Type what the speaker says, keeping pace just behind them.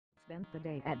Spend the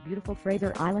day at beautiful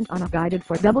Fraser Island on a guided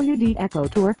 4WD Eco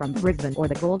Tour from Brisbane or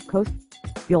the Gold Coast.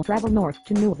 You'll travel north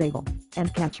to Noosaville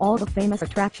and catch all the famous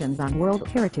attractions on World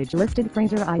Heritage-listed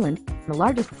Fraser Island, the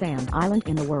largest sand island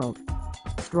in the world.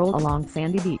 Stroll along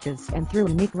sandy beaches and through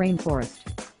unique rainforest.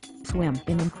 Swim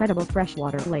in incredible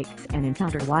freshwater lakes and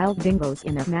encounter wild dingos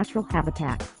in their natural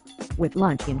habitat. With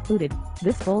lunch included,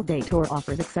 this full-day tour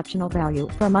offers exceptional value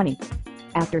for money.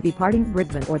 After departing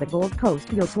Brisbane or the Gold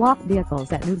Coast, you'll swap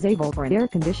vehicles at Noosaville for an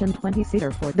air-conditioned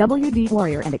 20-seater 4WD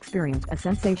Warrior and experience a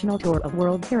sensational tour of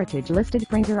World Heritage-listed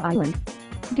Fraser Island.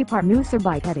 Depart Noosa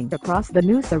by heading across the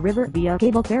Noosa River via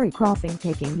cable ferry crossing,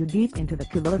 taking you deep into the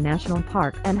Cooloola National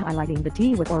Park and highlighting the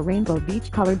Teewit or rainbow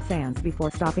beach-colored sands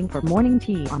before stopping for morning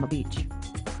tea on the beach.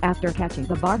 After catching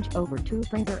the barge over to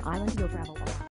Fraser Island, you'll travel